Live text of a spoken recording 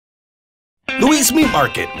Luis Meat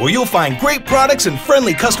Market, where you'll find great products and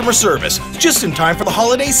friendly customer service just in time for the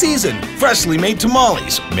holiday season. Freshly made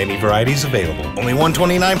tamales, many varieties available. Only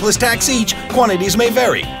 $1.29 plus tax each. Quantities may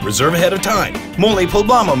vary. Reserve ahead of time. Mole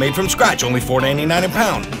poblano made from scratch, only $4.99 a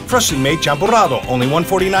pound. Freshly made champurrado, only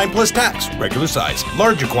 $1.49 plus tax. Regular size.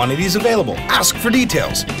 Larger quantities available. Ask for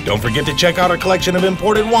details. Don't forget to check out our collection of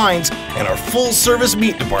imported wines and our full-service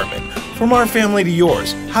meat department. From our family to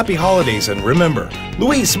yours, happy holidays, and remember,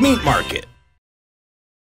 Luis Meat Market.